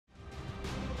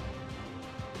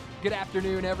Good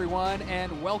afternoon, everyone,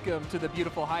 and welcome to the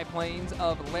beautiful high plains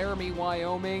of Laramie,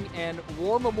 Wyoming, and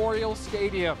War Memorial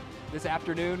Stadium. This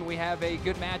afternoon, we have a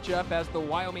good matchup as the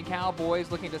Wyoming Cowboys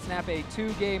looking to snap a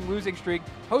two-game losing streak,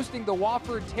 hosting the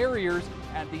Wofford Terriers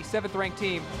at the 7th-ranked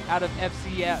team out of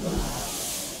FCS.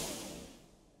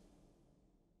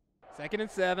 2nd and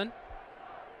 7.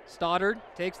 Stoddard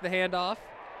takes the handoff,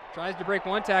 tries to break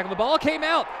one tackle. The ball came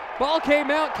out.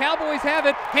 Cowboys have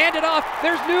it. Handed off.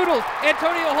 There's Noodles.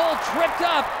 Antonio Hall tripped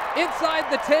up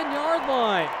inside the 10-yard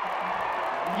line.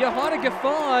 Johanna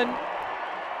Gaffon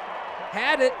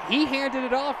had it. He handed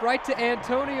it off right to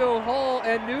Antonio Hall,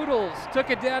 and Noodles took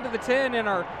it down to the 10, and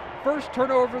our first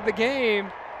turnover of the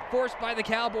game forced by the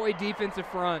Cowboy defensive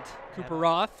front. Cooper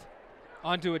Roth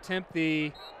on to attempt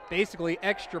the basically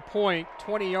extra point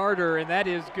 20-yarder, and that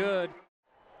is good.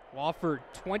 Wofford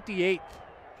 28th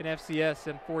in FCS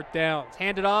and 4th downs.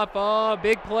 Handed off. Oh,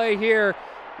 big play here.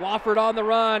 Wofford on the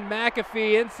run.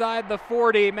 McAfee inside the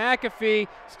 40. McAfee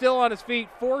still on his feet,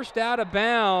 forced out of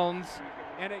bounds.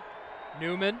 And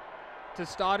Newman to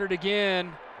Stoddard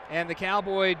again. And the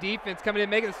Cowboy defense coming in,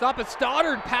 making the stop. But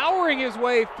Stoddard powering his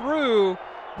way through,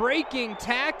 breaking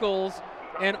tackles.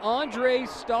 And Andre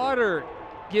Stoddard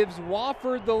gives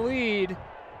Wofford the lead.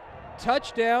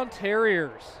 Touchdown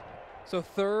Terriers. So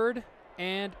 3rd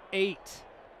and 8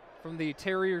 from the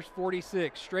Terriers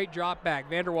 46. Straight drop back.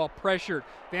 Vanderwall pressured.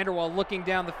 Vanderwall looking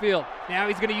down the field. Now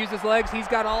he's going to use his legs. He's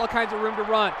got all kinds of room to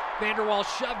run. Vanderwall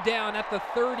shoved down at the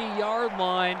 30-yard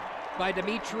line by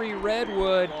Dimitri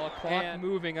Redwood. Clock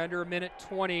moving under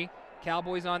 1:20.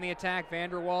 Cowboys on the attack.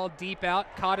 Vanderwall deep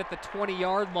out. Caught at the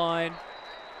 20-yard line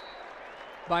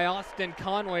by Austin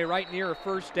Conway right near a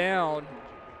first down.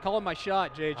 Calling my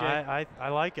shot, JJ. I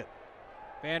like it.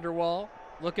 Vanderwall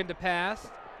looking to pass.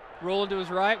 Rolling to his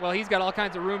right. Well, he's got all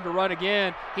kinds of room to run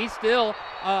again. He's still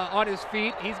on his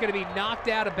feet. He's going to be knocked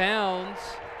out of bounds.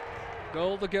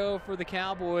 Goal to go for the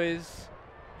Cowboys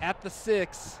at the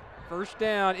 6. First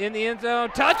down in the end zone.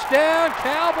 Touchdown,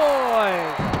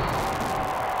 Cowboys!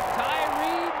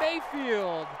 Tyree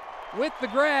Mayfield with the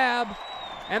grab,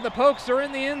 and the Pokes are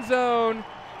in the end zone.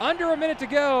 Under a minute to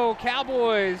go.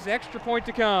 Cowboys, extra point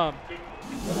to come.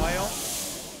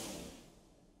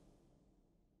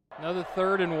 Another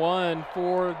 3rd and 1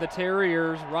 for the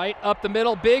Terriers. Right up the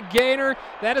middle. Big gainer.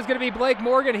 That is going to be Blake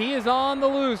Morgan. He is on the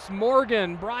loose.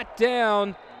 Morgan brought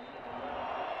down.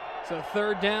 So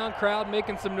 3rd down. Crowd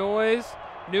making some noise.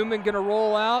 Newman going to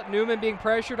roll out. Newman being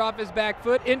pressured off his back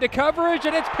foot into coverage,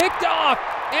 and it's picked off.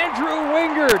 Andrew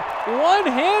Wingard.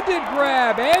 One-handed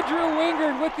grab. Andrew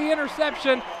Wingard with the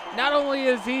interception. Not only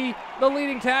is he the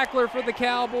leading tackler for the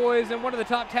Cowboys and one of the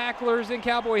top tacklers in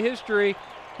Cowboy history,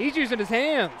 he's using his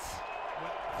hands.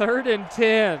 3rd and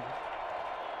 10.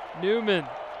 Newman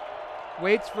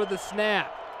waits for the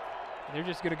snap. They're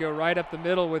just going to go right up the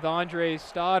middle with Andre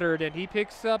Stoddard, and he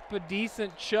picks up a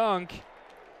decent chunk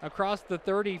across the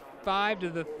 35 to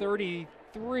the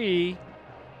 33.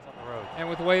 And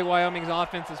with the way Wyoming's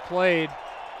offense has played,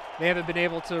 they haven't been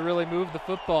able to really move the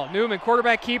football. Newman,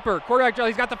 quarterback keeper. Quarterback draw.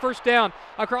 He's got the first down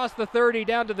across the 30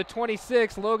 down to the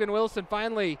 26. Logan Wilson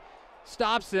finally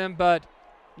stops him, but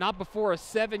not before a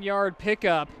 7-yard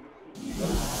pickup.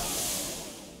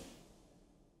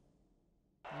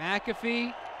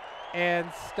 McAfee and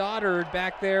Stoddard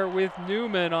back there with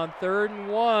Newman on 3rd and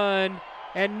 1.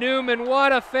 And Newman,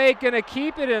 what a fake, gonna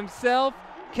keep it himself.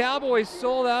 Cowboys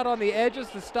sold out on the edges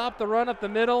to stop the run up the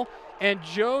middle. And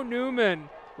Joe Newman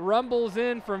rumbles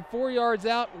in from 4 yards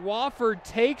out. Wofford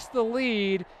takes the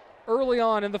lead early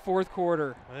on in the 4th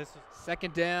quarter.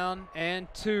 2nd down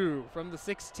and 2 from the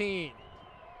 16.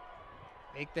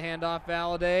 Make the handoff,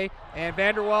 Valladay, and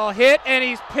Vanderwall hit, and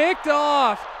he's picked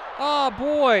off. Oh,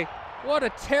 boy, what a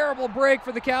terrible break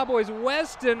for the Cowboys.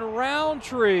 Weston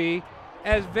Roundtree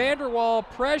as Vanderwall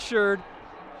pressured.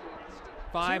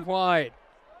 5 wide,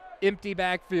 empty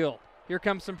backfield. Here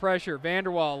comes some pressure.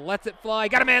 Vanderwall lets it fly.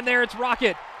 Got a man there. It's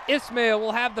Rocket. Ismail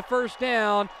will have the first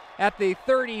down at the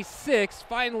 36,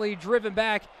 finally driven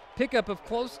back. Pickup of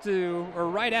close to, or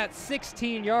right at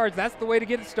 16 yards. That's the way to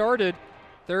get it started.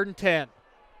 3rd and 10.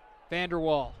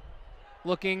 Vanderwall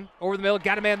looking over the middle.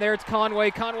 Got a man there. It's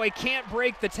Conway. Conway can't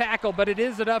break the tackle, but it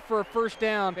is enough for a first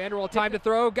down. Vanderwall time to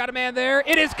throw. Got a man there.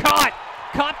 It is caught.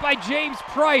 Caught by James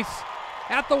Price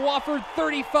at the Wofford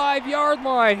 35-yard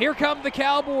line. Here come the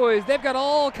Cowboys. They've got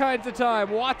all kinds of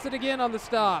time. Watson again on the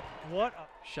stop. What?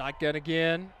 Shotgun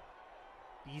again.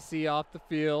 EC off the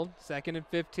field, 2nd and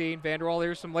 15. Vanderwall,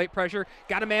 here's some late pressure.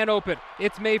 Got a man open.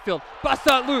 It's Mayfield. Bust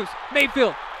out loose.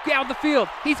 Mayfield down the field.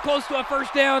 He's close to a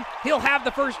first down. He'll have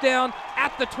the first down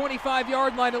at the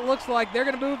 25-yard line. It looks like they're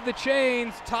going to move the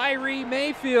chains. Tyree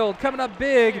Mayfield coming up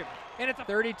big. And it's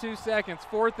 32 seconds,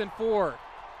 4th and 4.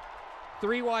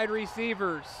 3 wide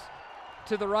receivers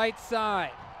to the right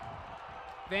side.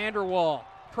 Vanderwall,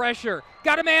 pressure.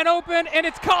 Got a man open, and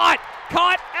it's caught.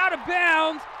 Caught out of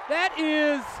bounds. That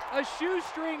is a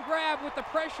shoestring grab with the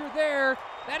pressure there.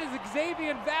 That is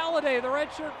Xavier Valladay, the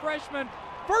redshirt freshman.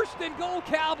 1st and goal,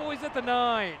 Cowboys at the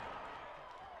 9.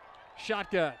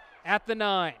 Shotgun at the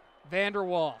 9.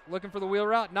 Vanderwall looking for the wheel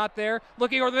route, not there.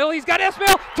 Looking over the middle, he's got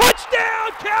Ismail.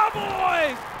 Touchdown,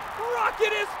 Cowboys!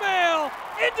 Rocket Ismail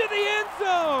into the end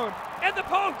zone. And the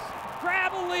Pokes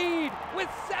grab a lead with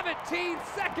 17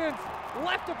 seconds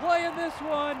left to play in this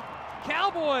one.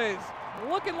 Cowboys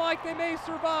looking like they may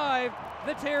survive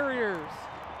the Terriers.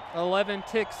 11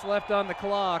 ticks left on the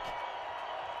clock.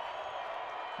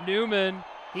 Newman,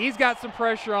 he's got some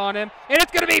pressure on him, and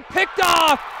it's going to be picked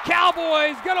off.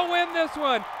 Cowboys going to win this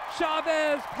one.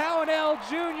 Chavez Pownell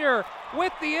Jr.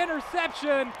 with the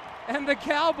interception, and the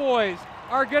Cowboys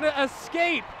are going to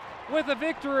escape with a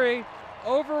victory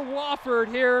over Wofford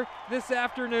here this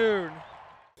afternoon.